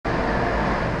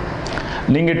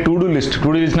நீங்கள் to two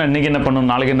லிஸ்ட்னால் இன்றைக்கி என்ன பண்ணணும்,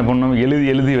 நாளைக்கு என்ன பண்ணணும்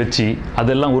எழுதி வச்சு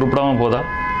அதெல்லாம் உருப்படாமல் போதா?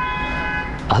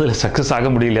 அதில் சக்ஸஸ் ஆக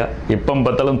முடியல, எப்போ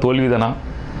பார்த்தாலும் தோல்வி தானா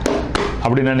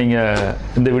அப்படின்னா நீங்கள்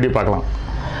இந்த வீடியோ பார்க்கலாம்.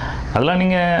 அதெல்லாம்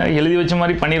நீங்கள் எழுதி வச்ச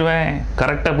மாதிரி பண்ணிடுவேன்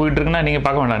கரெக்டாக போயிட்டுருக்குன்னா நீங்கள்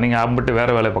பார்க்க வேண்டாம், நீங்கள் ஆரம்பிட்டு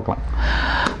வேறு வேலையை பார்க்கலாம்.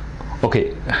 ஓகே,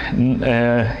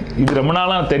 இது ரொம்ப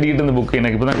நாளாக தேடிக்கிட்டு இருந்த புக்கு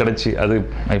எனக்கு இப்போ தான் கிடச்சி. அது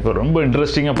இப்போ ரொம்ப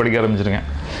இன்ட்ரெஸ்டிங்காக படிக்க ஆரம்பிச்சிருக்கேன்.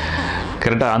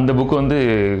 கரெக்டாக அந்த புக்கு வந்து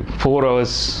 4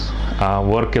 hours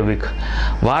ஒர்க் எ வீக்,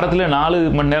 வாரத்தில் 4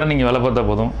 மணி நேரம் நீங்கள் வேலை பார்த்தா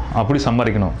போதும், அப்படி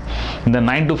சம்பாதிக்கணும். இந்த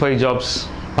 9 to 5 ஜாப்ஸ்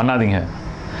பண்ணாதீங்க.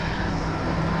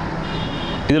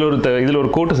 இதில்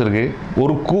ஒரு கோட்டஸ்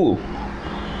இருக்குது.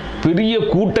 பெரிய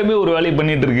கூட்டமே ஒரு வேலையை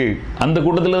பண்ணிகிட்டு இருக்கு, அந்த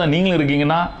கூட்டத்தில் தான் நீங்களும்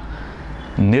இருக்கீங்கன்னா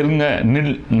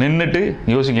நின்றுட்டு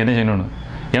யோசிங்க என்ன செய்யணும்னு.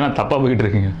 ஏன்னா தப்பாக போயிட்டு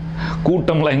இருக்கீங்க.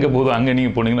 கூட்டம்லாம் எங்கே போதும் அங்கே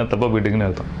நீங்கள் போனீங்கன்னா தப்பாக போயிட்டுருக்குன்னு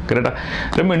அர்த்தம். கரெக்டாக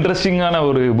ரொம்ப இன்ட்ரெஸ்டிங்கான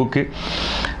ஒரு புக்கு.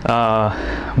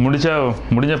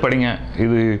 முடிஞ்சா படிங்க.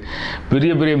 இது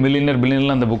பெரிய பெரிய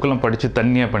பில்லியனர்லாம் அந்த புக்கெல்லாம் படித்து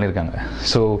தண்ணியாக பண்ணியிருக்காங்க.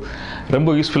 ஸோ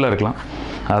ரொம்ப யூஸ்ஃபுல்லாக இருக்கலாம்.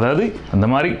 அதாவது அந்த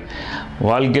மாதிரி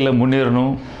வாழ்க்கையில்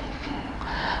முன்னேறணும்,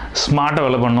 ஸ்மார்ட்டாக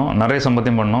வேலை பண்ணணும், நிறைய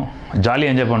சம்பாத்தியம் பண்ணணும்,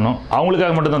 ஜாலியாக என்ஜாய் பண்ணணும்.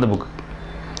 அவங்களுக்காக மட்டும்தான் அந்த புக்கு.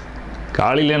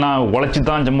 காலையில் நான் உழைச்சி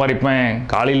தான் சம்பாதிப்பேன்,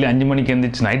 காலையில் 5 மணிக்கு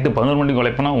எழுந்திரிச்சு நைட்டு 11 மணிக்கு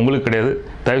உழைப்பேன்னா உங்களுக்கு கிடையாது.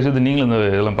 தயவுசெய்து நீங்களும் இந்த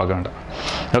இதெல்லாம் பார்க்க வேண்டாம்.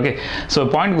 ஓகே, ஸோ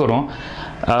பாயிண்ட்க்கு வரும்.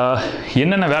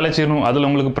 என்னென்ன வேலை செய்யணும், அதில்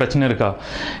உங்களுக்கு பிரச்சனை இருக்கா?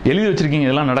 எழுதி வச்சுருக்கீங்க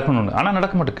இதெல்லாம் நடக்கணும்னு, ஆனால்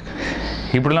நடக்க மாட்டேங்குது.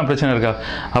 இப்படிலாம் பிரச்சனை இருக்கா?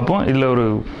 அப்போ இதில் ஒரு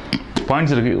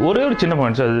பாயிண்ட்ஸ் இருக்குது. ஒரே ஒரு சின்ன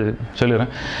பாயிண்ட்ஸ் அது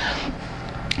சொல்லிடுறேன்.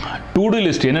 டு டூ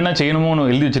லிஸ்ட் என்னென்ன செய்யணுமோன்னு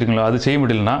எழுதி வச்சுருக்கீங்களோ அது செய்ய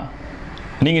முடியலன்னா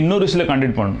நீங்கள் இன்னொரு விஷயத்தில்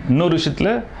கான்டெக்ட் பண்ணணும், இன்னொரு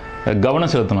விஷயத்தில்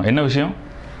கவனம் செலுத்தணும். என்ன விஷயம்?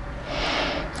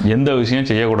 எந்த விஷயம்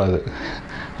செய்யக்கூடாது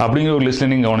அப்படிங்கிற ஒரு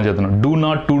லிஸ்ட்டில் நீங்கள் கவனம் செலுத்தணும். Two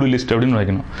not to do list அப்படின்னு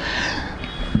வைக்கணும்.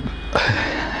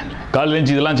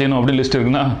 காலேஜ் இதெல்லாம் செய்யணும் அப்படின்னு லிஸ்ட்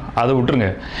இருக்குன்னா அதை விட்டுருங்க.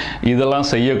 இதெல்லாம்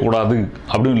செய்யக்கூடாது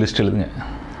அப்படின்னு லிஸ்ட் எழுதுங்க.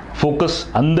 ஃபோக்கஸ்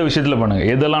அந்த விஷயத்தில் பண்ணுங்கள்.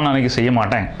 எதெல்லாம் நான் அன்றைக்கி செய்ய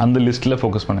மாட்டேன் அந்த லிஸ்ட்டில்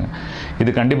ஃபோக்கஸ் பண்ணுங்கள். இது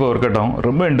கண்டிப்பாக ஒர்க் அவுட் ஆகும்.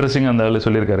 ரொம்ப இன்ட்ரெஸ்டிங்காக அந்த ஆள்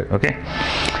சொல்லியிருக்காரு. ஓகே,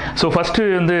 ஸோ ஃபஸ்ட்டு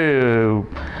வந்து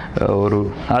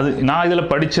அது நான் இதில்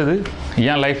படித்தது,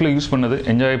 என் லைஃப்பில் யூஸ் பண்ணது,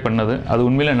 என்ஜாய் பண்ணது, அது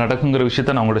உண்மையில் நடக்குங்கிற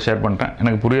விஷயத்த நான் உங்கள்கிட்ட ஷேர் பண்ணுறேன்.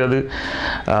 எனக்கு புரியாது,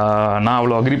 நான்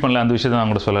அவ்வளோ அக்ரி பண்ணல, அந்த விஷயத்தை நான்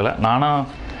உங்கள்கிட்ட சொல்லலை.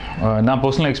 நான்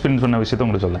பர்சனல் எக்ஸ்பீரியன்ஸ் பண்ண விஷயத்த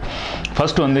உங்களுக்கு சொல்ல.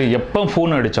 ஃபஸ்ட்டு வந்து எப்போ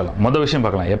ஃபோன் அடித்தாலும் மொதல் விஷயம்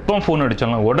பார்க்கலாம். எப்போ ஃபோன்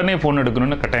அடித்தாலும் உடனே ஃபோன்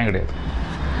எடுக்கணும்னு கட்டாயம் கிடையாது.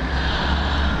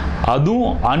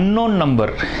 அதுவும் அன்னோன்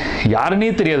நம்பர், யாருன்னே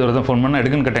தெரியாது ஒருத்தன் ஃபோன் பண்ணால்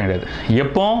எடுக்குன்னு கட்டாயம் கிடையாது.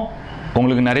 எப்போ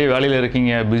உங்களுக்கு நிறைய வேலையில்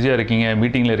இருக்கீங்க, பிஸியாக இருக்கீங்க,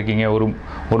 மீட்டிங்கில் இருக்கீங்க,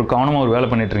 ஒரு கவனமாக ஒரு வேலை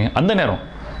பண்ணிட்டுருக்கீங்க, அந்த நேரம்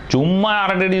சும்மா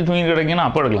அரட்டடி தூங்கி கிடைக்கீங்கன்னா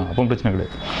அப்போ எடுக்கலாம், அப்போ பிரச்சனை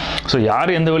கிடையாது. ஸோ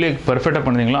யார் எந்த வேலையை பர்ஃபெக்டாக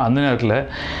பண்ணுறீங்களோ அந்த நேரத்தில்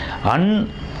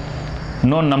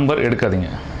அன்னோன் நம்பர் எடுக்காதீங்க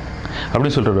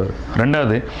அப்படின்னு சொல்லிட்டு.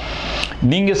 ரெண்டாவது,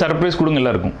 நீங்கள் சர்ப்ரைஸ் கொடுங்க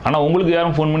எல்லாருக்கும், ஆனால் உங்களுக்கு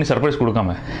யாரும் ஃபோன் பண்ணி சர்ப்ரைஸ்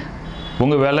கொடுக்காம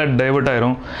உங்கள் வேலை டைவர்ட்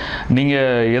ஆயிரும்.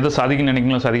 நீங்கள் எதை சாதிக்கணும்னு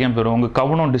நினைக்கிறீங்களோ சாதிக்காமல் போயிடும். உங்கள்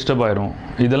கவனம் டிஸ்டர்ப் ஆயிரும்.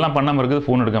 இதெல்லாம் பண்ணாமல் இருக்குது,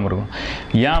 ஃபோன் எடுக்காமல் இருக்கும்.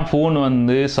 ஏன் ஃபோன்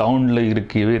வந்து சவுண்டில்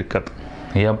இருக்கவே இருக்காது,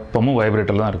 எப்பவும்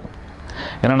வைப்ரேட்டர் தான் இருக்கும்.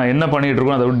 ஏன்னா நான் என்ன பண்ணிகிட்டு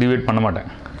இருக்கோம் அதை விட்டு டிவைட் பண்ண மாட்டேன்.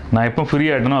 நான் எப்போ ஃப்ரீ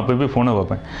ஆகிட்டனோ அப்போ போய் ஃபோனை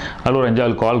பார்ப்பேன். அதில் ஒரு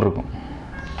 5-6 கால் இருக்கும்.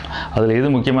 அதில்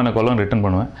எது முக்கியமான காலும் ரிட்டன்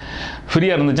பண்ணுவேன்.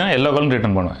 ஃப்ரீயாக இருந்துச்சுன்னா எல்லா காலும்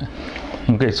ரிட்டன் பண்ணுவேன்.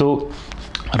 ஓகே, ஸோ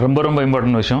ரொம்ப ரொம்ப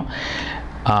இம்பார்ட்டன்ட் விஷயம்.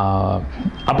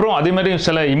 அப்புறம் அதே மாதிரி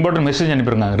சில இம்பார்ட்டன்ட் மெசேஜ்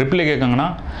அனுப்பியிருக்காங்க. ரிப்ளை கேட்காங்கன்னா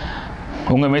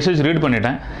உங்கள் மெசேஜ் ரீட்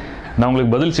பண்ணிட்டேன், நான்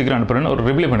உங்களுக்கு பதில் சீக்கிரம் அனுப்புகிறேன்னு ஒரு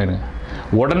ரிப்ளை பண்ணிடுங்க.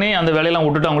 உடனே அந்த வேலையெல்லாம்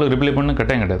விட்டுட்டு அவங்களுக்கு ரிப்ளை பண்ணு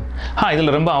கட்டாயம் கிடையாது.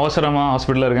 இதில் ரொம்ப அவசரமாக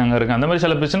ஹாஸ்பிட்டலில் இருக்காங்க அந்த மாதிரி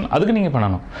சில பிரச்சனை, அதுக்கு நீங்கள்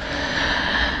பண்ணணும்.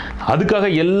 அதுக்காக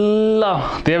எல்லா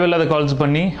தேவையில்லாத கால்ஸ்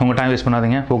பண்ணி உங்கள் டைம் வேஸ்ட்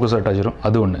பண்ணாதீங்க, ஃபோக்கஸ் அவுட் ஆகிடும்.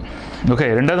 அது ஒன்று. ஓகே,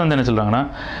 ரெண்டாவது வந்து என்ன சொல்கிறாங்கன்னா,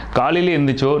 காலையில்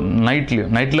எந்திரிச்சோ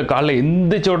நைட்டில் காலையில்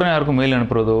எந்திரிச்ச உடனே யாருக்கும் மெயில்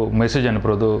அனுப்புகிறதோ, மெசேஜ்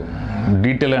அனுப்புகிறதோ,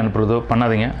 டீட்டெயிலாக அனுப்புகிறதோ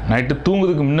பண்ணாதீங்க. நைட்டு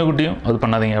தூங்குறதுக்கு முன்னக்கூட்டியும் அது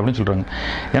பண்ணாதீங்க அப்படின்னு சொல்கிறாங்க.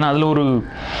 ஏன்னா அதில் ஒரு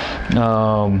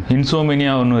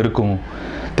இன்சோமேனியா ஒன்று இருக்கும்,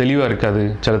 தெளிவாக இருக்காது,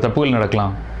 சில தப்புகள்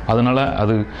நடக்கலாம். அதனால்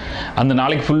அந்த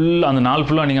நாள்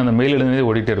ஃபுல்லாக நீங்கள் அந்த மெயில் எழுந்ததே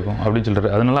ஓடிட்டே இருக்கும் அப்படின்னு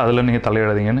சொல்கிறாரு. அதனால் அதில் நீங்கள்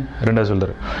தலையிடாதீங்கன்னு ரெண்டாவது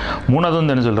சொல்கிறார். மூணாவது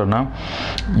வந்து என்ன சொல்கிறேன்னா,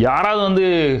 யாராவது வந்து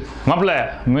மாப்பிள்ளை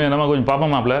நம்ம கொஞ்சம்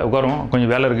பார்ப்போம், மாப்பிள்ளை உட்காருவோம்,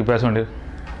 கொஞ்சம் வேலை இருக்குது, பேச வேண்டியது,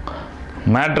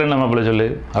 மேட்ரு என்ன மாப்பிள்ளை சொல்லு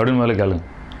அப்படின்னு மேலே கேளுங்க.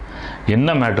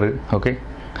 என்ன மேட்ரு? ஓகே,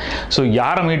 ஸோ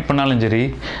யாரை மீட் பண்ணாலும் சரி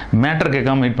மேட்ரு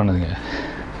கேட்காம மீட் பண்ணுதுங்க.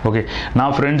 ஓகே,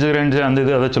 நான் ஃப்ரெண்ட்ஸு அந்த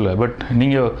இது அதை சொல்ல. பட்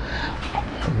நீங்கள்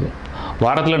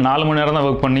வாரத்தில் 4 மணி நேரம் தான்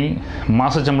ஒர்க் பண்ணி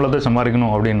மாத சம்பளத்தை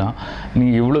சம்பாதிக்கணும் அப்படின்னா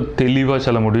நீங்கள் இவ்வளோ தெளிவாக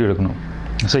சில முடிவு எடுக்கணும்.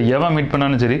 ஸோ எவன் மீட்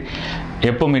பண்ணாலும் சரி,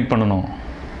 எப்போ மீட் பண்ணணும்,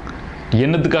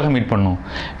 என்னத்துக்காக மீட் பண்ணணும்,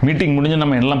 மீட்டிங் முடிஞ்சு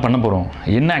நம்ம எல்லாம் பண்ண போகிறோம்,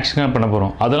 என்ன ஆக்ஷனாக பண்ண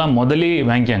போகிறோம், அதெல்லாம் முதலே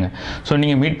வாங்கிக்காங்க. ஸோ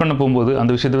நீங்கள் மீட் பண்ண போகும்போது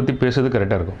அந்த விஷயத்தை பற்றி பேசுறது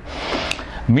கரெக்டாக இருக்கும்.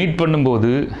 மீட்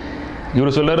பண்ணும்போது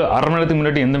இவர் சொல்கிறார், 1/2 மணி நேரத்துக்கு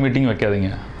முன்னாடி எந்த மீட்டிங்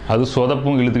வைக்காதீங்க, அது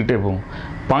சொதப்பும், இழுத்துக்கிட்டே போகும்.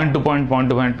 பாயிண்ட் டு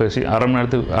பாயிண்ட் பேசி அரை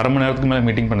மணி நேரத்துக்கு மேலே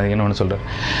மீட்டிங் பண்ணாதீங்கன்னு ஒன்று சொல்கிறேன்.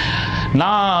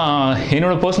 நான்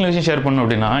என்னோடய பர்சனல் விஷயம் ஷேர் பண்ணோம்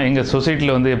அப்படின்னா, எங்கள்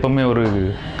சொசைட்டியில் வந்து எப்போவுமே ஒரு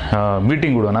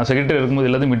மீட்டிங் கொடுவேன். நான் செக்ரட்டரி இருக்கும்போது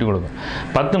எல்லாத்தையும் மீட்டிங் கொடுப்பேன்.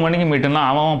 10 மணிக்கு மீட்டிங்னா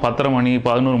அவன் 10:30 மணி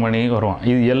 11 மணி வருவான்.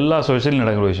 இது எல்லா சொசைட்டிலும்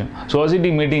நடக்கிற விஷயம்.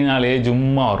 சொசைட்டி மீட்டிங்னாலே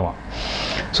சும்மா வருவான்.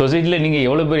 சொசைட்டியில் நீங்கள்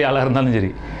எவ்வளோ பெரிய ஆளாக இருந்தாலும்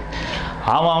சரி,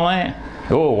 அவன்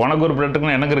உனக்கு ஒரு பிளட்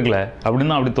இருக்குன்னா எனக்கு இருக்குல்ல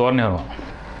அப்படின்னு தான் அப்படி தோரணை வருவான்.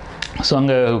 ஸோ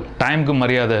அங்கே டைமுக்கு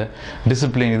மரியாதை,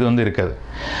 டிசிப்ளின் இது வந்து இருக்காது.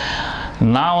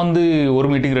 நான் வந்து ஒரு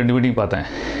மீட்டிங் 2 மீட்டிங் பார்த்தேன்.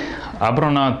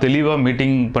 அப்புறம் நான் தெளிவாக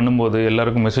மீட்டிங் பண்ணும்போது,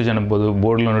 எல்லாருக்கும் மெசேஜ் அனுப்பும்போது,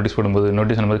 போர்டில் நோட்டீஸ்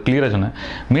அனுப்பும்போது கிளியராக சொன்னேன்,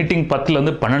 மீட்டிங்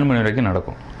 10லேருந்து 12 மணி வரைக்கும்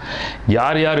நடக்கும்.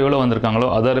 யார் எவ்வளோ வந்திருக்காங்களோ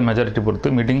அதர் மெஜாரிட்டி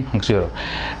பொறுத்து மீட்டிங் முடிச்சு வரும்.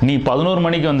 நீ 11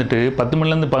 மணிக்கு வந்துட்டு 10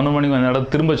 மணிலேருந்து 11 மணிக்கு வந்த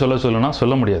திரும்ப சொல்லுன்னா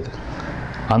சொல்ல முடியாது.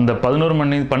 அந்த 11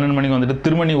 மணி 12 மணிக்கு வந்துட்டு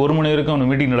திரும்ப நீ 1 மணி வரைக்கும்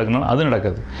அவனுக்கு மீட்டிங் நடக்கணும், அது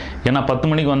நடக்காது. ஏன்னா 10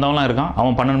 மணிக்கு வந்தவங்களாம் இருக்கான்,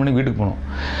 அவன் 12 மணிக்கு வீட்டுக்கு போகணும்.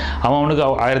 அவனுக்கு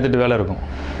 1008 வேலை இருக்கும்.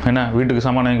 ஏன்னா வீட்டுக்கு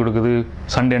சாமான் வாங்கி கொடுக்குது,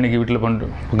 சண்டே அன்னைக்கு வீட்டில்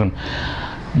பண்ணிட்டு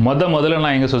முதல்ல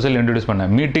நான் எங்கள் சொசைட்டியில் இன்ட்ரடியூஸ்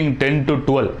பண்ணேன். மீட்டிங் 10 to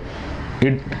 12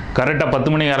 கரெக்டாக 10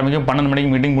 மணிக்கு ஆரம்பிக்கும், 12 மணிக்கு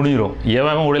மீட்டிங் முடிஞ்சிடும்.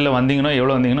 எவன் உடையில் வந்தீங்கன்னா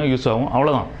எவ்வளோ வந்தீங்கன்னா யூஸ் ஆகும்,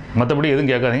 அவ்வளோதான். மற்றபடி எதுவும்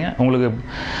கேட்காதீங்க, உங்களுக்கு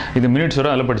இது மினிட்ஸ் வர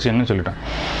அதில் படிச்சுங்கன்னு சொல்லிட்டேன்.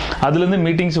 அதுலேருந்து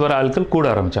மீட்டிங்ஸ் வர ஆட்கள் கூட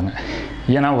ஆரம்பித்தாங்க.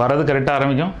 ஏன்னா வரது கரெக்டாக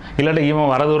ஆரம்பிக்கும், இல்லாட்டி இவன்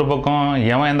வரது ஒரு பக்கம்,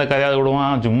 எவன் எந்த கதையாவது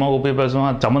விடுவான், சும்மா குப்பையை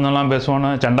பேசுவான், சம்மந்தம்லாம் பேசுவான்,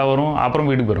 சண்டை வரும், அப்புறம்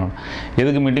வீட்டுக்கு போயிடுவான்.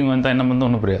 எதுக்கு மீட்டிங் வந்தால் என்ன பண்ணு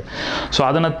ஒன்றும் புரியாது. ஸோ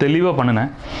அதை நான் தெளிவாக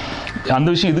பண்ணினேன். அந்த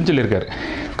விஷயம் இதுன்னு சொல்லியிருக்காரு,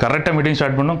 கரெக்டாக மீட்டிங்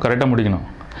ஸ்டார்ட் பண்ணணும், கரெக்டாக முடிக்கணும்,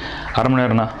 அரை மணி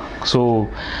நேரம்னா. ஸோ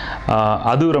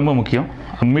அது ரொம்ப முக்கியம்.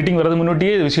 மீட்டிங் வரது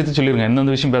முன்னாடியே விஷயத்தை சொல்லிடுங்க,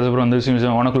 எந்தெந்த விஷயம் பேச போகிறோம், அந்த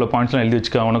விஷயம் உனக்குள்ள பாயிண்ட்ஸ்லாம் எழுதி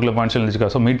வச்சுக்கா.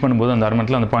 ஸோ மீட் பண்ணும்போது அந்த அரை மணி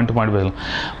நேரத்தில் அந்த பாயிண்ட் பேசலாம்.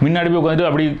 முன்னாடி போய் உட்காந்து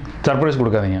அப்படி சர்ப்ரைஸ்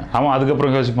கொடுக்காதீங்க. அவன்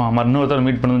அதுக்கப்புறம் யோசிப்பான், இன்னொருத்தர்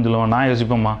மீட் பண்ணுன்னு சொல்லுவான், நான்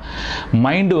யோசிப்பேம்மா.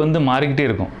 மைண்டு வந்து மாறிக்கிட்டே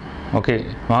இருக்கும். ஓகே,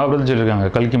 மகாபாரதம் சொல்லியிருக்காங்க,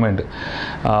 கல்கி மைண்டு.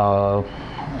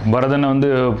 பரதனை வந்து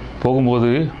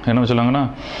போகும்போது என்ன சொல்லுவாங்கன்னா,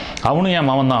 அவனும் என்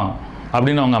மாவன் தான்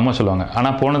அப்படின்னு அவங்க அம்மா சொல்லுவாங்க.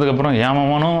 ஆனால் போனதுக்கப்புறம் என்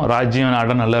மாமனும் ராஜ்யம்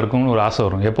நாட நல்லா இருக்கும்னு ஒரு ஆசை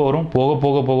வரும். எப்போ வரும்? போக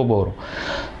போக போக வரும்.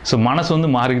 ஸோ மனசு வந்து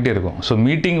மாறிக்கிட்டே இருக்கும். ஸோ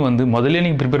மீட்டிங் வந்து முதல்ல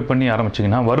நீங்கள் ப்ரிப்பேர் பண்ணி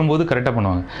ஆரம்பிச்சிங்கன்னா வரும்போது கரெக்டாக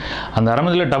பண்ணுவாங்க. அந்த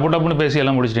அரமத்தில் டப்புன்னு பேசி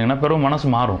எல்லாம் முடிச்சிட்டிங்கன்னா பிறகு மனசு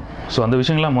மாறும். ஸோ அந்த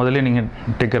விஷயங்கள்லாம் முதல்ல நீங்கள்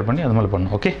டேக் கேர் பண்ணி அது மாதிரி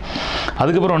பண்ணணும். ஓகே,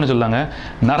 அதுக்கப்புறம் ஒன்று சொல்லாங்க,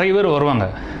 நிறைய பேர் வருவாங்க,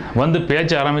 வந்து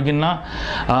பேச்சு ஆரம்பிக்கணும்னா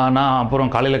நான்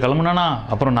அப்புறம் காலையில் கிளம்புனானா,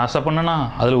 அப்புறம் நாசா பண்ணனா,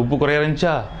 அதில் உப்பு குறைய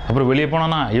இருந்துச்சா, அப்புறம் வெளியே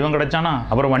போனானா, இவன் கிடச்சானா,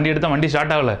 அப்புறம் வண்டி எடுத்தால் வண்டி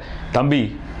ஸ்டார்ட் ஆகலை. தம்பி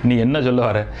நீ என்ன சொல்ல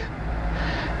வர?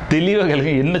 தெளிவாக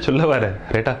கேளுங்க, என்ன சொல்ல வர?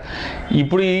 ரைட்டா?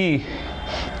 இப்படி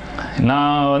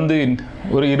நான் வந்து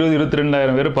ஒரு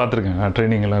 20-22,000 பேர் பார்த்துருக்கேன், நான்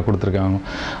ட்ரைனிங்கெல்லாம் கொடுத்துருக்கேன்.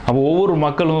 அப்போ ஒவ்வொரு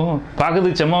மக்களும்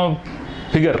பார்க்கறதுக்கு செம்ம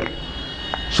ஃபிகர்,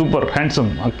 சூப்பர்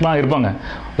ஹேண்ட்ஸம் அக்கெலாம் இருப்பாங்க.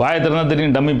 வாயை திறந்தா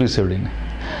தெரியும் டம்மி பீஸ் அப்படின்னு.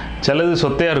 சிலது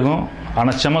சொத்தையாக இருக்கும்,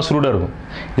 ஆனால் செம்ம சுருடாக இருக்கும்.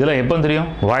 இதெல்லாம் எப்போ தெரியும்?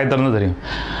 வாயை திறந்தா தெரியும்.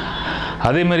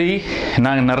 அதேமாதிரி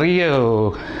நாங்கள் நிறைய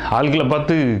ஆட்களை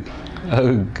பார்த்து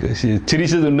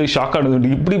சிரிச்சது உண்டு, ஷாக் ஆனது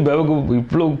உண்டு. இப்படி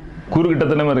இவ்வளோ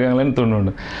கூறுகிட்டத்தனமாக இருக்காங்களேன்னு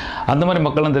தோணுண்டு. அந்த மாதிரி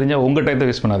மக்கள்லாம் தெரிஞ்சால் உங்கள் டயத்தை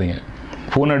வேஸ்ட் பண்ணாதீங்க.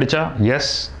 ஃபோன் அடித்தா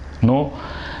எஸ் நோ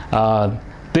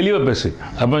தெளிவாக பேசு.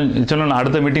 அப்போ சொன்னால் நான்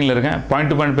அடுத்த மீட்டிங்கில் இருக்கேன்,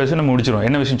 பாயிண்ட் டு பாயிண்ட் பேசி நம்ம முடிச்சிடும்,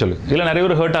 என்ன விஷயம் சொல்லு. இல்லை நிறைய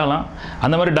பேர் ஹர்ட் ஆகலாம்,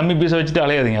 அந்த மாதிரி டம்மி பீஸை வச்சுட்டு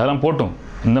அலையாதீங்க, அதெல்லாம் போட்டும்.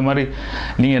 இந்த மாதிரி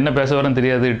நீங்கள் என்ன பேச வரன்னு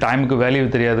தெரியாது, டைமுக்கு வேல்யூ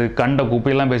தெரியாது, கண்ட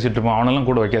குப்பையெல்லாம் பேசிகிட்டு இருப்போம், அவனெல்லாம்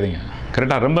கூட வைக்காதீங்க.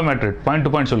 கரெக்டாக ரொம்ப மேட்ரு, பாயிண்ட்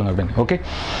டு பாயிண்ட் சொல்லுங்கள் அப்படின்னு. ஓகே,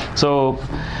 ஸோ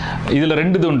இதில்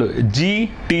 2 இது உண்டு,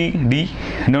 ஜிடிடி,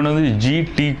 இன்னொன்று வந்து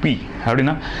ஜிடிபி.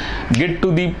 அப்படின்னா கெட் டு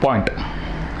தி பாயிண்ட்.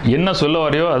 என்ன சொல்ல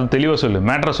வரையோ அது தெளிவாக சொல்லு,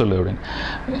 மேட்ரை சொல்லு அப்படின்னு.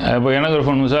 இப்போ எனக்கு ஒரு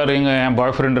ஃபோன், சார் என்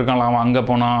பாய் ஃப்ரெண்ட் இருக்கான், அவன் அங்கே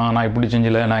போனான், நான் இப்படி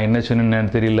செஞ்சல, நான் என்ன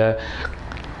சொன்னேன்னு தெரியல,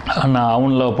 நான்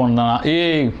அவனில்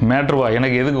போனேன், மேட்ருவா,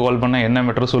 எனக்கு எதுக்கு கால் பண்ணேன், என்ன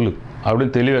மேட்ரு சொல்லு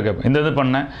அப்படின்னு தெளிவாக கேட்பேன். இந்த இது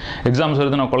பண்ணேன், எக்ஸாம்ஸ்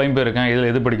வருது, நான் குழம்பு போயிருக்கேன், இதில்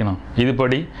எது படிக்கணும், இது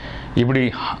படி, இப்படி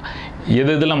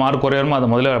இதெல்லாம் மார்க் குறையாமோ அதை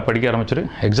முதல்ல படிக்க ஆரம்பிச்சிரு.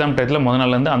 எக்ஸாம் டயத்தில் முதல்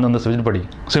நாள்லேருந்து அந்தந்த சப்ஜெக்ட் படி,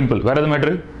 சிம்பிள். வேறு எது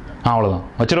மேட்ரு? அவ்வளோதான்,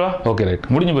 வச்சுருவா, ஓகே ரைட்,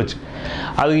 முடிஞ்சு போச்சு.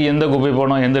 அதுக்கு எந்த குப்பை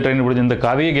போனோம், எந்த ட்ரெயின் பிடிச்சி, இந்த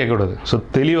கதையே கேட்கக்கூடாது. ஸோ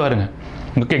தெளிவாக இருங்க.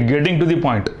 Okay, getting to the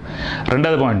point.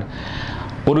 2வது பாயிண்ட்,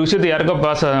 ஒரு விஷயத்தை யாருக்கோ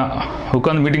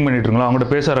உட்காந்து மீட்டிங் பண்ணிட்டு இருக்கோங்களோ அவங்கள்ட்ட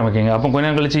பேச ஆரம்பிக்கிங்க. அப்போ கொஞ்ச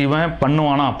நேரம் கழிச்சு இவன்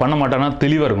பண்ணுவானா பண்ண மாட்டானா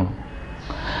தெளிவாக இருக்கணும்.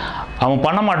 அவன்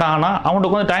பண்ண மாட்டான்னா அவன்கிட்ட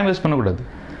கொஞ்சம் டைம் வேஸ்ட் பண்ணக்கூடாது.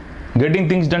 கெட்டிங்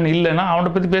திங்ஸ் டன் இல்லைன்னா அவனை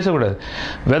பற்றி பேசக்கூடாது.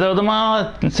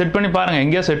 விதமாக செட் பண்ணி பாருங்கள்,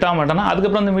 எங்கேயா செட் ஆக மாட்டானா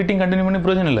அதுக்கப்புறம் அந்த மீட்டிங் கண்டினியூ பண்ணி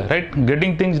பிரயோஜனம் இல்லை. ரைட்,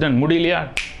 கெட்டிங் திங்ஸ் டன் முடியலையா,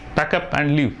 பேக்கப்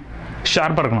அண்ட் லீவ்,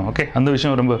 ஷார்ப்பாக இருக்கணும். ஓகே, அந்த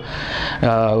விஷயம் ரொம்ப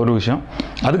ஒரு விஷயம்.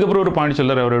 அதுக்கப்புறம் ஒரு பாயிண்ட்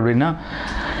சொல்கிறார் அவர் எப்படின்னா,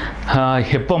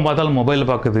 எப்போ பார்த்தாலும்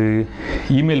மொபைலில் பார்க்குது,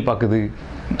 இமெயில் பார்க்குது,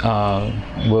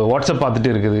 வாட்ஸ்அப்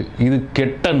பார்த்துட்டு இருக்குது. இது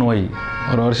கெட்ட நோய்.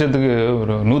 ஒரு வருஷத்துக்கு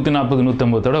ஒரு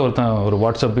 140-150 தடவை ஒரு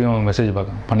வாட்ஸ்அப்பையும் மெசேஜ்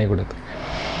பண்ணிக்கூடாது.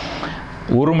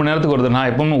 1 மணி நேரத்துக்கு ஒரு தடவை, நான்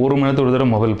எப்போவுமே 1 மணி நேரத்துக்கு ஒரு தடவை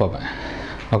மொபைல் பார்ப்பேன்.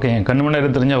 ஓகே, என் கண்ணு மணி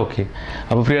நேரம் தெரிஞ்சால் ஓகே,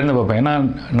 அப்போ ஃப்ரீயாக இருந்து பார்ப்பேன். ஏன்னா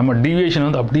நம்ம டீவியேஷன்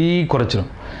வந்து அப்படியே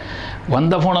குறைச்சிரும்.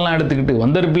 வந்த ஃபோனெல்லாம் எடுத்துக்கிட்டு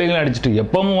வந்த ரிப்ளைகளை அடிச்சுட்டு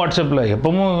எப்பவும் வாட்ஸ்அப்பில்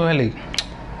எப்பவும் வேலை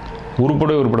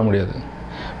உருப்பட முடியாது.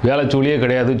 வேலை சூழியே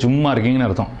கிடையாது, சும்மா இருக்கீங்கன்னு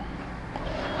அர்த்தம்.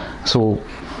 ஸோ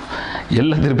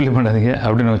எல்லாத்தையும் ரிப்ளை பண்ணாதீங்க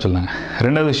அப்படின்னு சொன்னாங்க.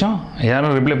 ரெண்டாவது விஷயம்,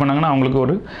 யாரும் ரிப்ளை பண்ணாங்கன்னா அவங்களுக்கு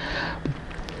ஒரு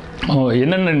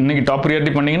என்னென்ன இன்றைக்கி டாப்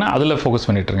ப்ரியாரிட்டி பண்ணிங்கன்னா அதில் ஃபோக்கஸ்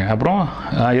பண்ணிட்டுருங்க. அப்புறம்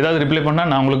ஏதாவது ரிப்ளை பண்ணால்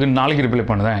நான் உங்களுக்கு நாளைக்கு ரிப்ளை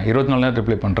பண்ணுறேன், 24 நேரம்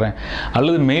ரிப்ளை பண்ணுறேன்.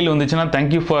 அல்லது மெயில் வந்துச்சுன்னா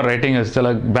தேங்க்யூ ஃபார் ரைட்டிங்,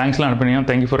 சில பேங்க்ஸ்லாம் அனுப்பினீங்கன்னா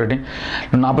தேங்க்யூ ஃபார் ரைட்டிங்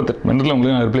 48 மினிட்ல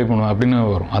உங்களுக்கு நான் ரிப்ளை பண்ணுவேன் அப்படின்னு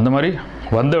வரும். அந்த மாதிரி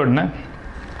வந்த உடனே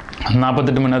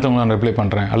 48 மணி நேரத்தில் உங்களுக்கு நான் ரிப்ளை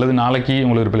பண்ணுறேன், அல்லது நாளைக்கு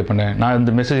உங்களுக்கு ரிப்ளை பண்ணுறேன், நான்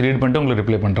இந்த மெசேஜ் ரீட் பண்ணிட்டு உங்களுக்கு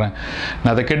ரிப்ளை பண்ணுறேன்,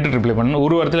 நான் அதை கேட்டு ரிப்ளை பண்ணேன்,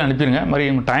 ஒரு வாரத்தில் அனுப்பிடுங்க. மாதிரி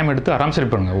டைம் எடுத்து ஆராம்சரி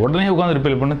பண்ணுங்கள், உடனே உட்காந்து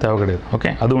ரிப்ளை பண்ண தேவை கிடையாது. ஓகே,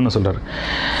 அது ஒன்று சொல்கிறார்.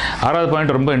 6வது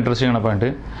பாயிண்ட் ரொம்ப இன்ட்ரெஸ்டிங்கான பாயிண்ட்டு.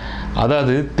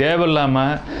 அதாவது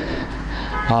தேவையில்லாமல்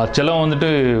செலவு வந்துட்டு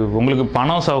உங்களுக்கு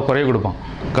பணம் குறைய கொடுப்பான்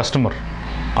கஸ்டமர்,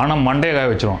 ஆனால் மண்டையை காய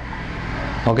வச்சுருவான்.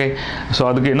 ஓகே, ஸோ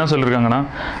அதுக்கு என்ன சொல்லியிருக்காங்கன்னா,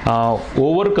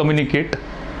 over communicate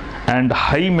and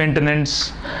high maintenance,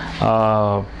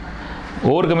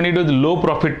 over communicate with low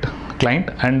profit client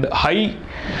and high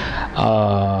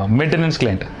maintenance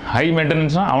client. high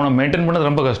maintenance அவனை மெயின்டைன் பண்ணது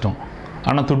ரொம்ப கஷ்டம்,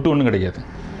 ஆனால் துட்டு ஒன்றும் கிடைக்காது.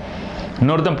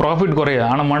 இன்னொருத்தன் ப்ராஃபிட் குறைய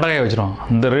ஆனால் மண்டகாய வச்சிடும்.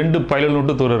 இந்த 2 பைலல்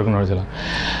விட்டு தூரம் இருக்குன்னு வச்சுக்கலாம்.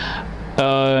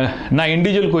 நான்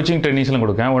இண்டிவிஜுவல் கோச்சிங் ட்ரைனிங்ஸ்லாம்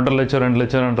கொடுக்கேன். 1.5 லட்சம் 2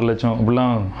 லட்சம் 2.5 லட்சம்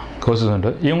இப்படிலாம் கோர்சஸ் உண்டு.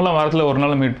 இவங்களாம் வாரத்தில் ஒரு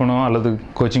நாள் மீட் பண்ணுவோம், அல்லது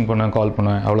கோச்சிங் பண்ணுவேன், கால்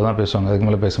பண்ணுவேன், அவ்வளோதான் பேசுவாங்க, அதுக்கு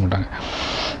மேலே பேச மாட்டாங்க.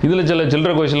 இதில்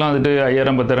சில்லற கோச்சிங்லாம் வந்துட்டு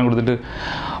 5000 10,000 கொடுத்துட்டு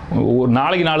ஒரு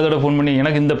நாளைக்கு 4 தடவை ஃபோன் பண்ணி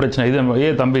எனக்கு இந்த பிரச்சனை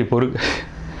இது தம்பி பொறுக்கு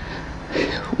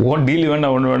ஓன் டீல்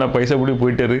வேண்டாம், ஒன்று வேண்டாம், பைசா பிடி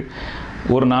போயிட்டாரு.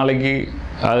 ஒரு நாளைக்கு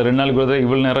அது 2 நாளைக்கு கொடுத்தா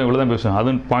இவ்வளோ நேரம் இவ்வளோ தான் பேசணும்,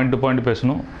 அதுவும் பாயிண்ட் டு பாயிண்ட்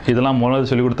பேசணும். இதெல்லாம் முதல்ல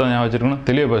சொல்லிக் கொடுத்தா ஞாபகம் வச்சுருக்கணும்,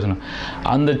 தெளிவாக பேசணும்.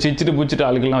 அந்த சிச்சிட்டு பூச்சிட்டு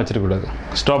ஆளுக்கெல்லாம் வச்சிருக்கக்கூடாது.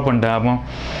 ஸ்டாப் பண்ணிட்டேன். அப்போ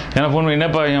ஏன்னா ஃபோன்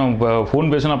என்னப்பா என்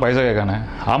ஃபோன் பேசினா பைசா கேட்கானே.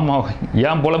 ஆமாம்,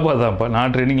 ஏன் பொழப்பு அதான்ப்பா,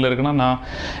 நான் ட்ரைனிங்கில் இருக்கேன்னா நான்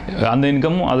அந்த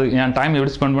இன்கமும் அது என் டைம்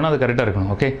எப்படி ஸ்பெண்ட் பண்ணால் அது கரெக்டாக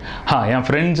இருக்கணும். ஓகே, என்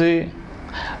ஃப்ரெண்ட்ஸு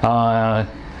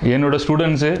என்னோடய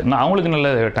ஸ்டூடெண்ட்ஸு நான் அவங்களுக்கு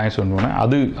நல்ல டைம் ஸ்பெண்ட் பண்ணுவேன்.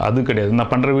 அது கிடையாது. நான்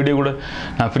பண்ணுற வீடியோ கூட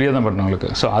நான் ஃப்ரீயாக தான் பண்ணுறேன் உங்களுக்கு.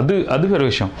 ஸோ அது வேறு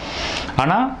விஷயம்.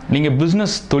 ஆனால் நீங்கள்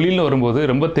பிஸ்னஸ் தொழிலில் வரும்போது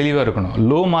ரொம்ப தெளிவாக இருக்கணும்.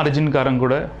 லோ மார்ஜின்காரங்க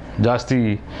கூட ஜாஸ்தி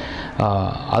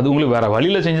அது உங்களுக்கு வேறு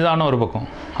வழியில் செஞ்சுதான ஒரு பக்கம்.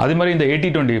 அதே மாதிரி இந்த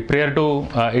 80-20 ப்ரேயர் டு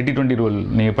 80-20 ரூல்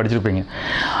நீங்கள் படிச்சிருப்பீங்க.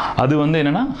 அது வந்து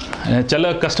என்னென்னா,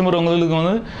 சில கஸ்டமர் உங்களுக்கு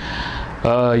வந்து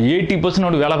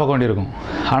 80% வேலை பார்க்க வேண்டியிருக்கும்,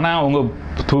 ஆனால்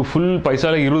உங்கள் ஃபுல்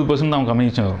பைசாவில் 20% தான் அவங்க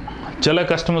கம்மிச்சு வரும். சில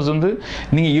கஸ்டமர்ஸ் வந்து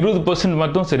நீங்கள் 20%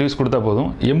 மட்டும் சர்வீஸ் கொடுத்தா போதும்,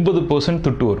 80%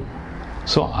 துட்டு வரும்.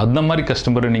 ஸோ அந்த மாதிரி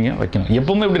கஸ்டமரை நீங்கள் வைக்கணும்.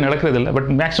 எப்போவுமே இப்படி நடக்கிறது இல்லை, பட்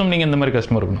மேக்ஸிமம் நீங்கள் இந்த மாதிரி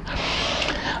கஸ்டமர் இருக்கணும்.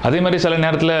 அதே மாதிரி சில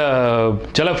நேரத்தில்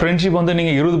சில ஃப்ரெண்ட்ஷிப் வந்து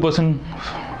நீங்கள் 20%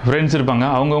 ஃப்ரெண்ட்ஸ் இருப்பாங்க,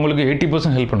 அவங்க உங்களுக்கு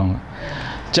 80% ஹெல்ப் பண்ணுவாங்க.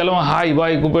 சிலவன் ஹாய்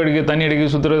பாய் குப்பை அடிக்க தண்ணி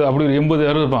அடிக்க சுற்றுறது அப்படி ஒரு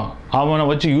 80,000 இருப்பான், அவனை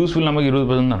வச்சு யூஸ்ஃபுல் நமக்கு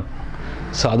 20% தான் இருக்கும்.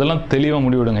 ஸோ அதெல்லாம் தெளிவாக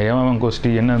முடிவிடுங்க, ஏன் கோஷ்டி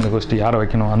என்ன, இந்த கோஷ்டி யாரை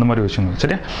வைக்கணும், அந்த மாதிரி விஷயங்கள்.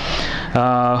 சரியா,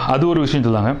 அது ஒரு விஷயம்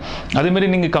சொல்லாங்க. அதேமாதிரி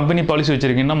நீங்கள் கம்பெனி பாலிசி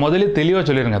வச்சுருக்கீங்கன்னா முதல்ல தெளிவாக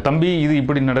சொல்லிடுங்க, தம்பி இது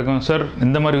இப்படி நடக்கும் சார்,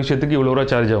 இந்த மாதிரி விஷயத்துக்கு இவ்வளோ ரூபா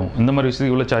சார்ஜ் ஆகும், இந்த மாதிரி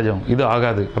விஷயத்துக்கு இவ்வளோ சார்ஜ் ஆகும், இது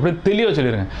ஆகாது, அப்படி தெளிவாக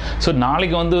சொல்லிடுங்க. ஸோ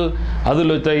நாளைக்கு வந்து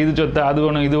அது சொத்த இது சொத்த அது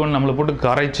ஒன்று இது ஒன்று நம்மளை போட்டு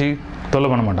கரைச்சி தொல்லை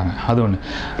பண்ண மாட்டாங்க. அது ஒன்று.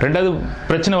 ரெண்டாவது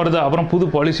பிரச்சனை வருது, அப்புறம் புது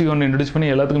பாலிசி ஒன்று இன்ட்ரடியூஸ் பண்ணி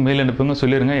எல்லாத்துக்கும் மெயில் அனுப்புங்க,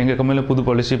 சொல்லிடுங்க எங்கள் கம்பெனியில் புது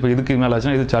பாலிசி இப்போ இதுக்கு மேலே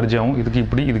ஆச்சுன்னா இது சார்ஜ் ஆகும், இதுக்கு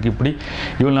இப்படி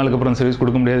இவ்வளோ நாளுக்கு அப்புறம் சர்வீஸ்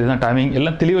கொடுக்க முடியாது, இதுதான் டைமிங்,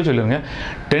 எல்லாம் தெளிவாக சொல்லிடுங்க.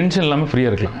 டென்ஷன் இல்லாமல்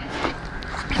ஃப்ரீயாக இருக்கலாம்.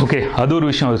 ஓகே, அது ஒரு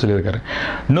விஷயம் அவர் சொல்லியிருக்காரு.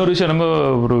 இன்னொரு விஷயம் ரொம்ப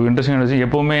ஒரு இன்ட்ரெஸ்டிங்கான விஷயம்,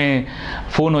 எப்போவுமே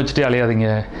ஃபோன் வச்சுட்டே அலையாதீங்க.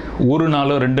 ஒரு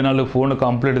நாளோ 2 நாள் ஃபோனை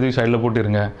கம்ப்ளீட் எடுத்து சைடில்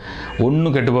போட்டுருங்க,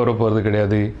 ஒன்றும் கெட்டு போகிறது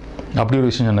கிடையாது. அப்படி ஒரு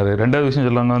விஷயம் சொன்னார். ரெண்டாவது விஷயம்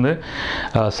சொல்லுவாங்க வந்து,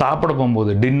 சாப்பிட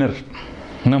போகும்போது டின்னர்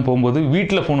இன்னும் போகும்போது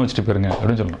வீட்டில் ஃபோன் வச்சுட்டு போயிருங்க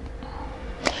அப்படின்னு சொல்கிறேன்.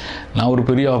 நான் ஒரு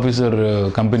பெரிய ஆஃபீஸர்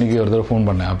கம்பெனிக்கு ஒரு தடவை ஃபோன்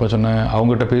பண்ணேன். அப்போ சொன்னேன்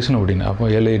அவங்ககிட்ட பேசணும் அப்படின்னு.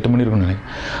 அப்போ 7-8 மணி இருக்குன்னு நினைக்கிறேன்.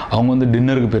 அவங்க வந்து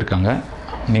டின்னருக்கு போயிருக்காங்க,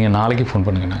 நீங்கள் நாளைக்கு ஃபோன்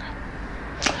பண்ணுங்க.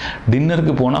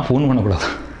 டின்னருக்கு போனால் ஃபோன் பண்ணக்கூடாது.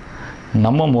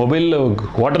 நம்ம மொபைலில்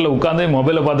ஹோட்டலில் உட்காந்து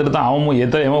மொபைலை பார்த்துட்டு தான் அவன்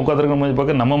எவன் உட்காந்துருக்க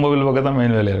பார்க்க நம்ம மொபைல் பார்க்க தான்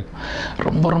மெயின் வேலையாக இருக்கும்.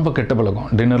 ரொம்ப ரொம்ப கெட்ட பழக்கம்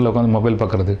டின்னரில் உட்காந்து மொபைல்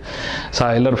பார்க்குறது.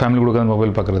 எல்லோரும் ஃபேமிலி கூட உட்காந்து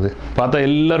மொபைல் பார்க்குறது. பார்த்தா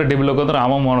எல்லோரும் டேபிளில் உட்காந்து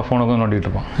அவன் ஃபோனை உட்காந்து நோண்டிகிட்டு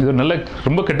இருப்பான். இது நல்ல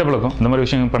ரொம்ப கெட்ட பழக்கம். இந்த மாதிரி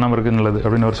விஷயம் பண்ணாமல் இருக்குது நல்லது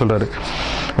அப்படின்னு அவர் சொல்கிறாரு.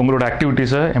 உங்களோட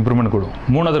ஆக்டிவிட்டீஸை இம்ப்ரூவ்மெண்ட் கொடுக்கும்.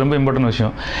 மூணாவது ரொம்ப இம்பார்ட்டன்ட்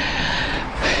விஷயம்,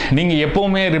 நீங்கள்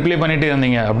எப்போவுமே ரிப்ளை பண்ணிகிட்டே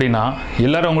இருந்தீங்க அப்படின்னா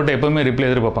எல்லோரும் உங்கள்கிட்ட எப்போவுமே ரிப்ளை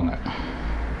எதிர்பார்ப்பாங்க.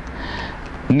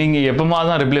 நீங்கள் எப்போமா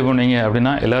தான் ரிப்ளை பண்ணுவீங்க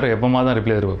அப்படின்னா எல்லோரும் எப்போமா தான்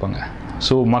ரிப்ளை எதிர்பார்ப்பாங்க.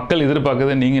 ஸோ மக்கள்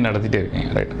எதிர்பார்க்கறதை நீங்கள் நடத்திட்டே இருக்கீங்க.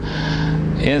 ரைட்,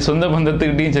 என் சொந்த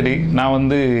பந்தத்துக்கிட்டையும் சரி, நான்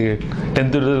வந்து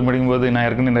 10th படிக்கும்போது நான்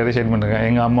ஏற்கனவே நிறைய ஷேர் பண்ணிருக்கேன்.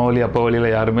 எங்கள் அம்மா வழி அப்பா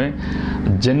வழியில் யாருமே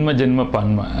ஜென்ம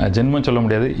பன்மை ஜென்மம் சொல்ல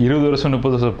முடியாது, 20 வருஷம்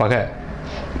 30 வருஷம் பகை,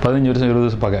 15 வருஷம் 20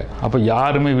 வருஷம் பகை. அப்போ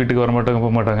யாருமே வீட்டுக்கு வர மாட்டாங்க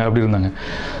போக மாட்டாங்க அப்படி இருந்தாங்க.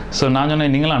 ஸோ நான்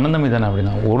சொன்னேன், நீங்களும் அண்ணன் தம்பி தானே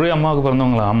அப்படின்னா. ஒரே அம்மாவுக்கு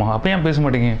பிறந்தவங்களா? ஆமாம். அப்போ ஏன் பேச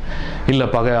மாட்டேங்க? இல்லை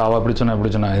பகை, அவள் அப்படி சொன்னா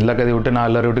இப்படி சொன்னா, எல்லா கதையை விட்டு நான்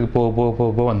எல்லாரும் வீட்டுக்கு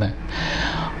போ வந்தேன்.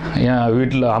 என்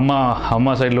வீட்டில்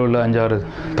அம்மா சைடில் உள்ள 5-6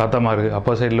 தாத்தாமார்,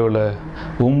 அப்பா சைடில் உள்ள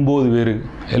 9 பேர்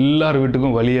எல்லார்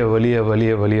வீட்டுக்கும்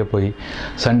வழியே போய்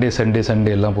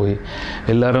சண்டே எல்லாம் போய்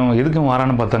எல்லோரும் எதுக்கும்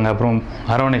வரான்னு பார்த்தாங்க. அப்புறம்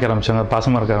அரவணைக்க ஆரம்பித்தாங்க,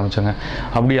 பாசமாக இருக்க ஆரம்பித்தாங்க.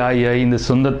 அப்படி ஆகி இந்த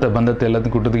சொந்தத்தை பந்தத்தை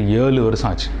எல்லாத்தையும் கூட்டத்துக்கு 7 வருஷம்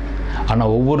ஆச்சு.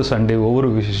 ஆனால் ஒவ்வொரு சண்டே, ஒவ்வொரு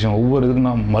விசேஷம், ஒவ்வொரு இதுக்கு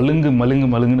நான்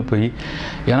மலுங்குன்னு போய்,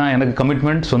 ஏன்னா எனக்கு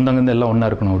கமிட்மெண்ட் சொந்தங்கந்து எல்லாம் ஒன்றா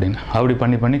இருக்கணும் அப்படின்னு அப்படி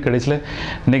பண்ணி கடைசியில்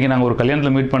இன்றைக்கி நாங்கள் ஒரு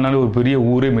கல்யாணத்தில் மீட் பண்ணாலும் ஒரு பெரிய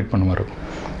ஊரே மீட் பண்ண மாதிரி இருக்கும்.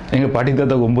 எங்கள் பாட்டி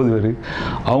தாத்தா 9 பேர்,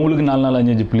 அவங்களுக்கு 4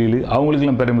 5 பிள்ளைகள்,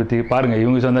 அவங்களுக்குலாம் பெரும்பத்தி பாருங்கள்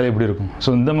இவங்க சொந்தாலே எப்படி இருக்கும். ஸோ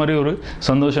இந்த மாதிரி ஒரு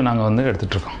சந்தோஷம் நாங்கள் வந்து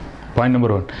எடுத்துகிட்ருக்கோம். Point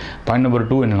number 1. பாயிண்ட் நம்பர்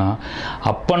 2 என்னென்னா,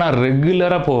 அப்போ நான்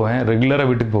ரெகுலராக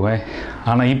வீட்டுக்கு போவேன்.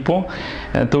 ஆனால்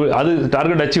இப்போது அது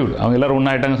டார்கெட் அச்சீவ்டு, அவங்க எல்லோரும்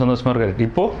ஒன்றா ஆகிட்டாங்க, சந்தோஷமாக இருக்காது.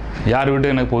 இப்போது யார்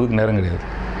வீட்டு எனக்கு போகிறதுக்கு நேரம் கிடையாது.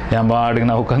 என் பாட்டுக்கு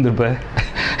நான் உட்காந்துருப்பேன்.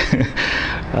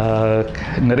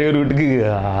 நிறைய ஒரு வீட்டுக்கு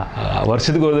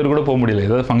வருஷத்துக்கு ஒரு தடவை கூட போக முடியல,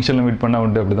 ஏதாவது ஃபங்க்ஷனில் மீட் பண்ணால்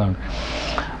உண்டு, அப்படி தான்.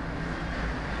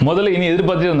 முதல்ல இனி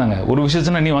எதிர்பார்த்துட்டே இருந்தாங்க, ஒரு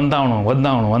விஷயத்துனா நீ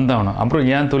வந்தாகணும். அப்புறம்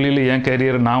என் தொழில், என்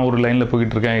கேரியர், நான் ஒரு லைனில்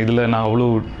போய்கிட்டு இருக்கேன், இதில் நான் அவ்வளோ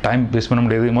டைம் வேஸ்ட் பண்ண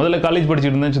முடியாது. முதல்ல காலேஜ்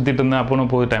படிச்சுட்டு இருந்தேன், சுற்றிட்டு இருந்தேன், அப்போ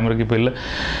நான் போய் டைம் இருக்குது. இப்போ இல்லை.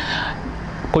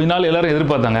 கொஞ்ச நாள் எல்லோரும்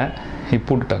எதிர்பார்த்தாங்க,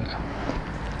 இப்போ விட்டுட்டாங்க.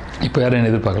 இப்போ யாரும் என்ன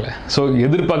எதிர்பார்க்கல. ஸோ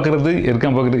எதிர்பார்க்குறது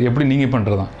பார்க்குறது எப்படி நீங்கள்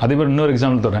பண்ணுறது தான். அதே மாதிரி இன்னொரு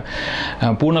எக்ஸாம்பிள் தரேன்.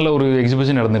 பூனேல ஒரு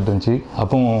எக்ஸிபிஷன் நடந்துட்டு இருந்துச்சு.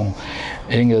 அப்போ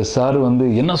எங்கள் சார் வந்து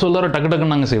என்ன சொல்கிறாரோ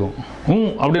டக்குன்னு நாங்கள் செய்வோம்.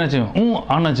 அப்படின்னு செய்வோம்,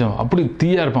 ஆனாச்சும் அப்படி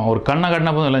தீயாக இருப்போம். ஒரு கண்ணை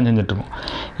காட்டினா போதும் எல்லாம் செஞ்சுட்ருப்போம்.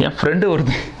 என் ஃப்ரெண்டு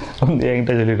வந்து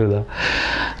என்கிட்ட சொல்லிட்டு இருந்தா,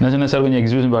 நான் சொன்னேன் சார் கொஞ்சம்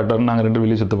எக்ஸிபிஷன் பார்த்தாரு, நாங்கள் 2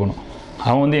 வெளியே சுற்ற போனோம்.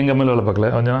 அவன் வந்து எங்கள் மேலே வேலை பார்க்கல.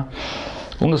 அவன் சொன்னா,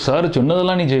 உங்கள் சார்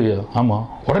சொன்னதெல்லாம் நீ செய்வியா? ஆமாம்.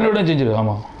 உடனே செஞ்சிரு.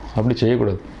 ஆமாம். அப்படி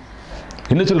செய்யக்கூடாது.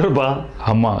 என்ன சொல்கிறப்பா?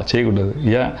 ஆமாம், செய்யக்கூடாது.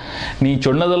 ஏன்? நீ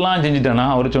சொன்னதெல்லாம் செஞ்சுட்டானா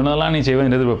அவர் சொன்னதெல்லாம் நீ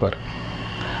செய்வேன்னு எதிர்பார்ப்பார்.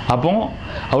 அப்போ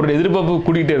அவருடைய எதிர்பார்ப்பு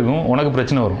கூட்டிகிட்டே இருக்கும், உனக்கு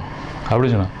பிரச்சனை வரும். அப்படி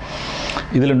சொன்னான்.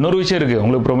 இதில் இன்னொரு விஷயம் இருக்குது,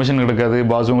 உங்களுக்கு ப்ரொமோஷன் கிடைக்காது,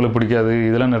 பாஸ் உங்களுக்கு பிடிக்காது,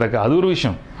 இதெல்லாம் நடக்காது, அது ஒரு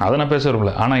விஷயம், அதை நான் பேச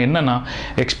வரும்ல. ஆனால் என்னென்னா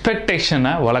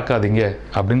எக்ஸ்பெக்டேஷனை வளர்க்காதீங்க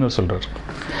அப்படின்னு சொல்கிறார்.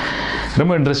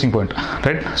 ரொம்ப இன்ட்ரெஸ்டிங் பாயிண்ட்,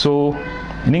 ரைட்? ஸோ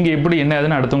நீங்கள் எப்படி என்ன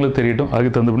ஆகுதுன்னு அடுத்தவங்களுக்கு தெரியட்டும்,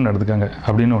 அதுக்கு தகுந்தபடி நடந்துக்காங்க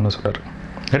அப்படின்னு ஒன்று சொல்கிறார்.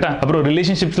 ரைட்டா? அப்புறம்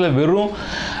ரிலேஷன்ஷிப்ஸில் வெறும்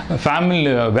ஃபேமிலி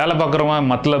வேலை பார்க்குறவங்க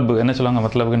மத்தலப்புக்கு என்ன சொல்லுவாங்க,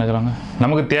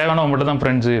 நமக்கு தேவையானவங்க மட்டும் தான்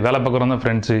ஃப்ரெண்ட்ஸு, வேலை பார்க்குறவங்க தான்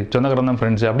ஃப்ரெண்ட்ஸு, சொந்தக்காரன் தான்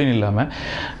ஃப்ரெண்ட்ஸு அப்படின்னு இல்லாமல்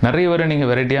நிறைய பேரை நீங்கள்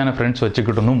வெரைட்டியான ஃப்ரெண்ட்ஸ்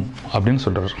வச்சுக்கிட்டணும் அப்படின்னு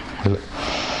சொல்கிறார். இல்லை,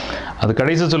 அது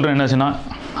கடைசி சொல்கிறேன் என்னாச்சுன்னா,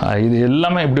 இது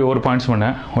எல்லாமே இப்படி ஒரு பாயிண்ட்ஸ்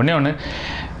பண்ணேன். ஒன்று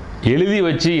எழுதி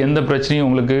வச்சு எந்த பிரச்சனையும்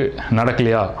உங்களுக்கு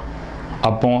நடக்கலையா,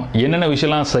 அப்போ என்னென்ன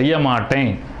விஷயம்லாம் செய்ய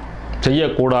மாட்டேன்,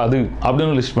 செய்யக்கூடாது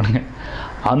அப்படின்னு லிஸ்ட் பண்ணுங்கள்.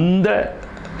 அந்த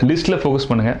லிஸ்ட்டில் ஃபோக்கஸ்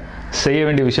பண்ணுங்கள், செய்ய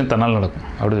வேண்டிய விஷயம் தன்னால் நடக்கும்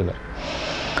அப்படி சொல்ல.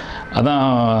 அதான்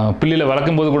பிள்ளையில்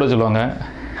வளர்க்கும் போது கூட சொல்லுவாங்க,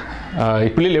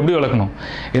 பிள்ளைகள் எப்படி வளர்க்கணும்,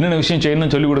 என்னென்ன விஷயம்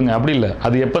செய்யணும்னு சொல்லிக் கொடுங்க. அப்படி இல்லை,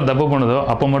 அது எப்போ தப்பு பண்ணுதோ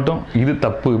அப்போ மட்டும் இது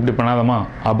தப்பு, இப்படி பண்ணாதமா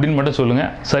அப்படின்னு மட்டும்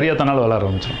சொல்லுங்கள், சரியாக தன்னால் வளர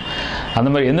ஆரம்பிச்சிடும். அந்த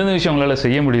மாதிரி எந்தெந்த விஷயம் உங்களால்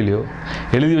செய்ய முடியலையோ,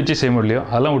 எழுதி வச்சு செய்ய முடியலையோ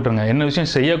அதெல்லாம் விட்டுருங்க. என்ன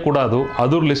விஷயம் செய்யக்கூடாதோ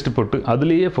அது ஒரு லிஸ்ட்டு போட்டு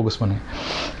அதுலேயே ஃபோக்கஸ் பண்ணுங்கள்.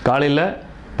 காலையில்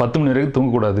 10 மணி வரைக்கும்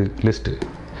தூங்கக்கூடாது லிஸ்ட்டு,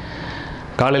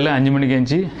 காலையில் 5 மணிக்கு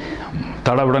எழுந்துச்சி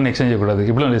தடபுடன் எக்ஸ்சேஞ்ச் செய்யக்கூடாது,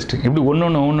 இப்படிலாம் லிஸ்ட்டு. இப்படி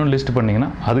ஒன்று லிஸ்ட்டு பண்ணிங்கன்னா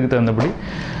அதுக்கு தகுந்தபடி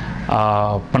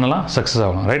பண்ணலாம், சக்ஸஸ்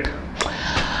ஆகலாம். Right?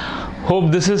 Hope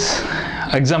this is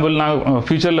example. நான்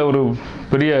ஃப்யூச்சரில் ஒரு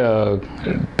பெரிய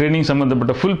ட்ரைனிங்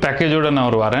சம்மந்தப்பட்ட ஃபுல் பேக்கேஜோடு நான்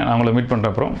வரேன், நான் உங்களை மீட்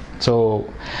பண்ணுற அப்புறம். ஸோ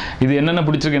இது என்னென்ன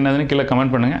பிடிச்சிருக்கு என்னதுன்னு கீழே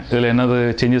கமெண்ட் பண்ணுங்கள். இதில் என்னது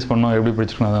சேஞ்சஸ் பண்ணணும், எப்படி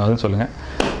பிடிச்சிருக்கணும் அதுன்னு சொல்லுங்கள்.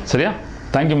 சரியா?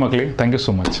 தேங்க்யூ மக்களே, தேங்க்யூ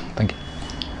ஸோ மச். தேங்க்யூ.